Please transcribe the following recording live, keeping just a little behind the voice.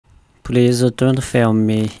Please don't film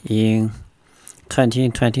me in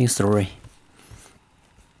 2023.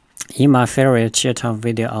 In my favorite TikTok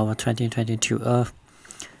video of 2022,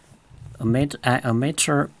 an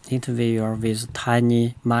amateur interviewer with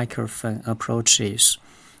tiny microphone approaches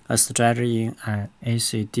a stranger in an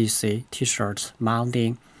AC/DC t-shirt,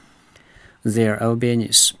 mounting their own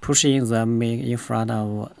business, pushing the mic in front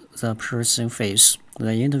of the person's face.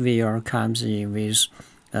 The interviewer comes in with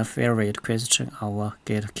a favorite question of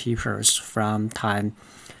gatekeepers from time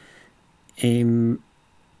immemorial.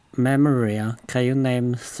 Can you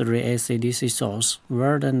name 3 AC/DC songs?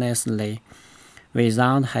 Wordlessly,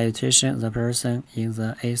 without hesitation, the person in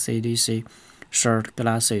the AC/DC shirt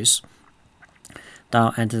glasses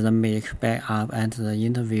down at the mic, back up at the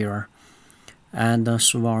interviewer, and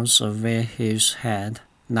swans away his head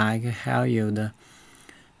like how you'd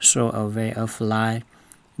throw away a fly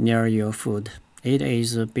near your foot. It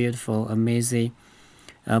is beautiful, amazing,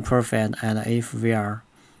 perfect, and if we are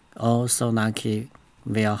all so lucky,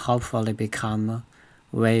 will hopefully become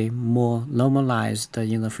way more normalized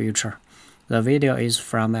in the future. The video is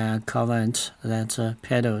from a convent that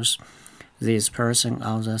peddles this person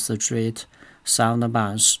on the street sound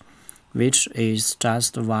buns, which is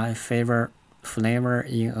just one flavor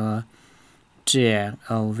in a genre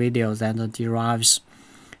of video that derives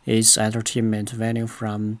its entertainment value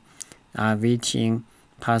from awaiting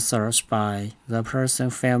passers-by. The person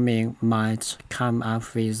filming might come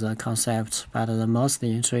up with the concept, but the most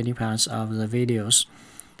intriguing parts of the videos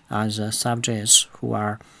are the subjects who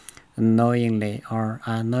are knowingly or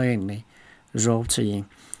unknowingly roped in.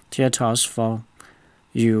 TikTok's For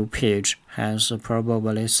You page has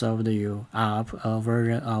probably served you up a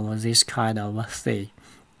version of this kind of thing.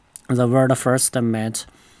 The world first met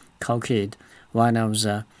Cookid, one of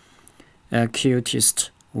the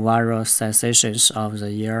cutest viral sensations of the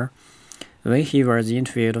year, when he was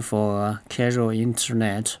interviewed for a casual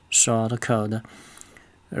internet short called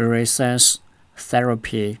Recess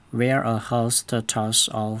Therapy, where a host talks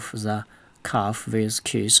off the cuff with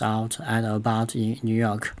kids out and about in New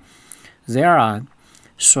York. There are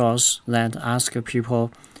shows that ask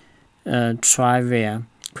people trivia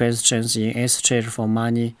questions in exchange for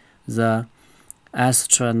money. The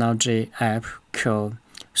astrology app called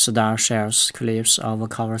Star shares clips of a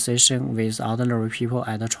conversation with ordinary people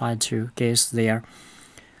and try to guess their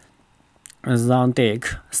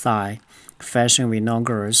zodiac sign. Fashion renowned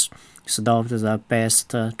girls stopped the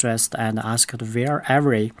best dressed and asked where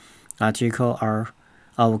every article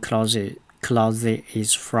of clothing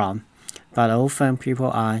is from. But often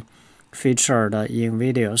people are featured in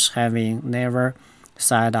videos having never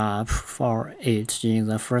signed up for it in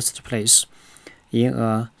the first place. In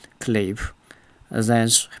a clip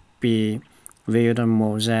that's been viewed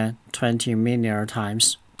more than 20 million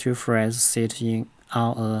times, 2 friends sit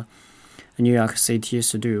on a New York City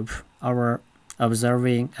stoop,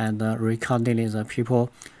 observing and recording the people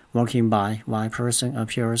walking by. One person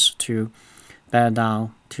appears to bend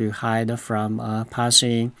down to hide from a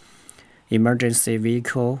passing emergency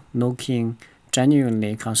vehicle, looking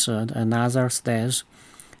genuinely concerned. Another stays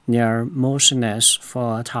near motionless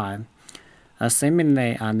for a time,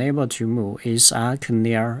 seemingly unable to move. It's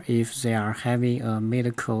unclear if they are having a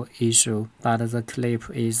medical issue, but the clip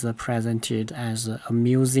is presented as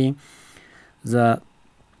amusing. The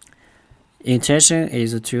intention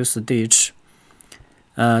is to stitch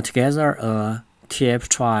together a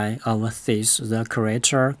tapestry of things the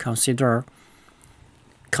creator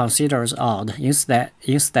considers odd.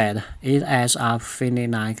 Instead, it ends up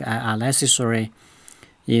feeling like an unnecessary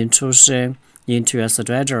intrusion into a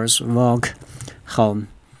stranger's walk home.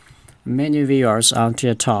 Many viewers on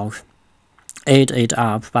TikTok ate it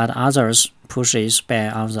up, but others push it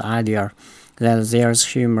back on the idea that there's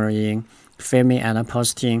humor in filming and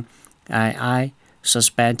posting. I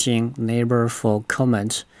suspecting neighbor for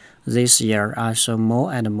comment this year. I saw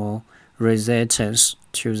more and more resistance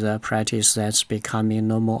to the practice that's becoming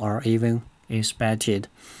normal or even expected.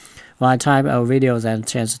 One type of video that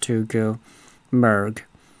tends to go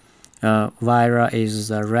viral is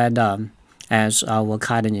the random acts of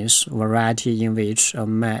kindness variety, in which a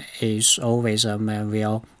man is always a man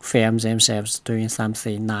will film themselves doing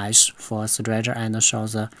something nice for a stranger and show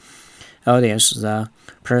the audience the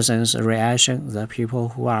person's reaction. The people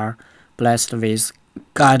who are blessed with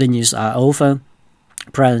kindness are often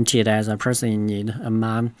presented as a person in need. A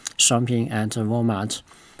mom shopping at Walmart,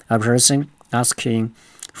 a person asking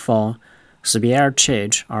for spare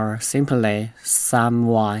change, or simply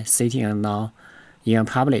someone sitting alone in a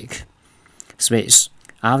public space.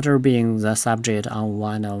 After being the subject of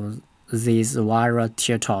one of these viral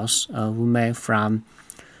TikToks, a woman from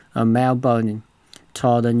Melbourne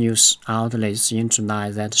told news outlets in July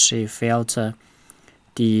that she felt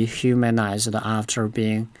dehumanized after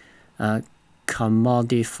being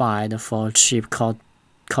commodified for cheap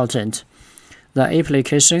content. The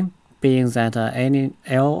implication being that any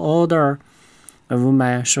older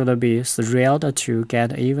woman should be thrilled to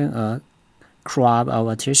get even a crab of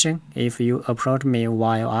attention. If you approach me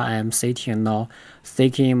while I am sitting now,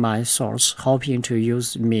 seeking my source, hoping to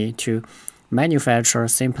use me to manufacture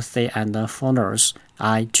sympathy and fondness,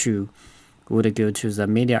 I too would go to the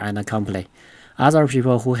media and complain. Other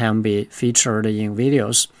people who have been featured in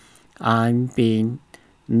videos I'm being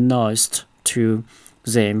nice to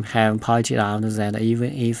them have pointed out that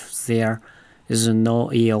even if there is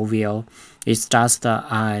no ill will, it's just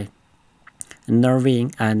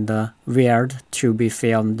unnerving and weird to be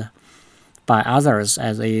filmed by others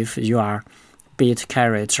as if you are beat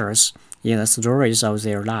characters in the stories of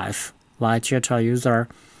their life. While Twitter user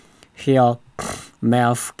Hill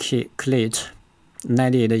Malfclit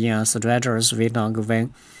nodded in a stranger's video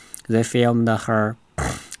when they filmed her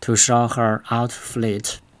to show her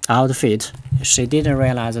outfit. She didn't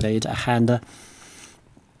realize that it had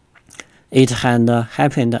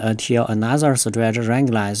happened until another stranger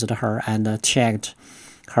recognized her and tagged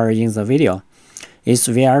her in the video. It's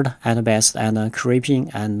weird at best and creepy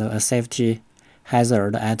and a safety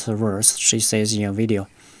hazard at worst, she says in a video.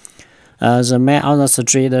 The Man on the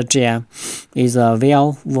Street jam is a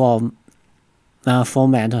well-worn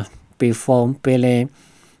format before Billy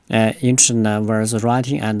Eichner was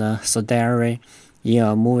writing and starring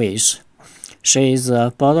in movies. She is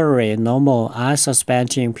borderline normal,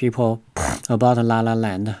 unsuspecting people about La La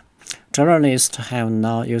Land. Journalists have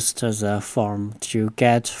now used the form to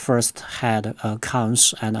get first-hand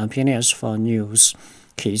accounts and opinions for news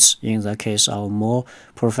kits. In the case of more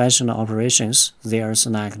professional operations, there's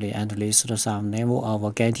likely at least some level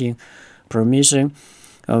of getting permission,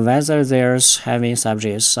 whether there's having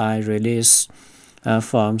subjects sign release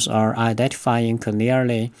forms or identifying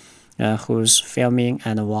clearly who's filming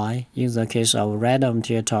and why. In the case of random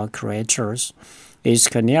TikTok creators, it's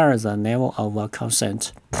clear the level of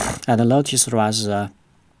consent and notice was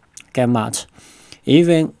gamut.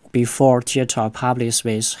 Even before TikTok public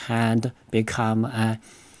space had become an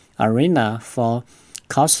arena for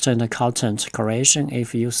constant content creation,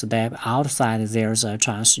 if you step outside, there's a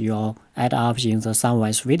chance you'll end up in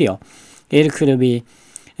someone's video. It could be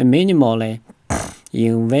minimally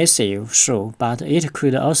invasive, sure, but it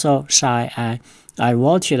could also shine an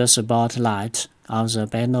unwanted spotlight on the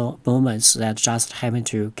banal moments that just happen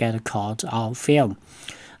to get caught on film.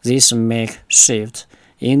 This makeshift,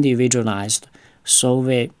 individualized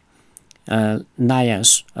surveillance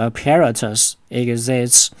apparatus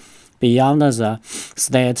exists beyond the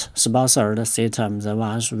state-sponsored system, the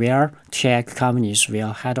ones where tech companies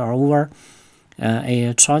will hand over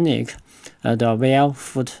electronic doorbell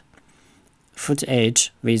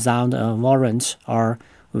footage without a warrant, or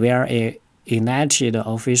where elected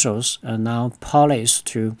officials allow police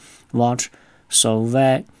to watch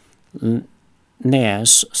surveillance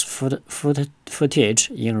footage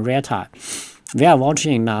in real time. We are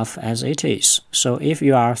watching enough as it is, so if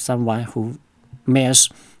you are someone who makes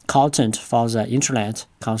content for the internet,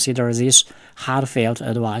 consider this heartfelt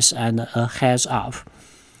advice and a heads up.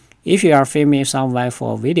 If you are filming someone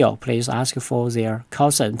for video, please ask for their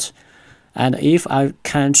consent. And if I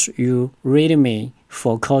can't you read me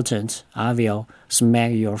for content, I will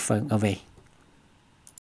smack your phone away.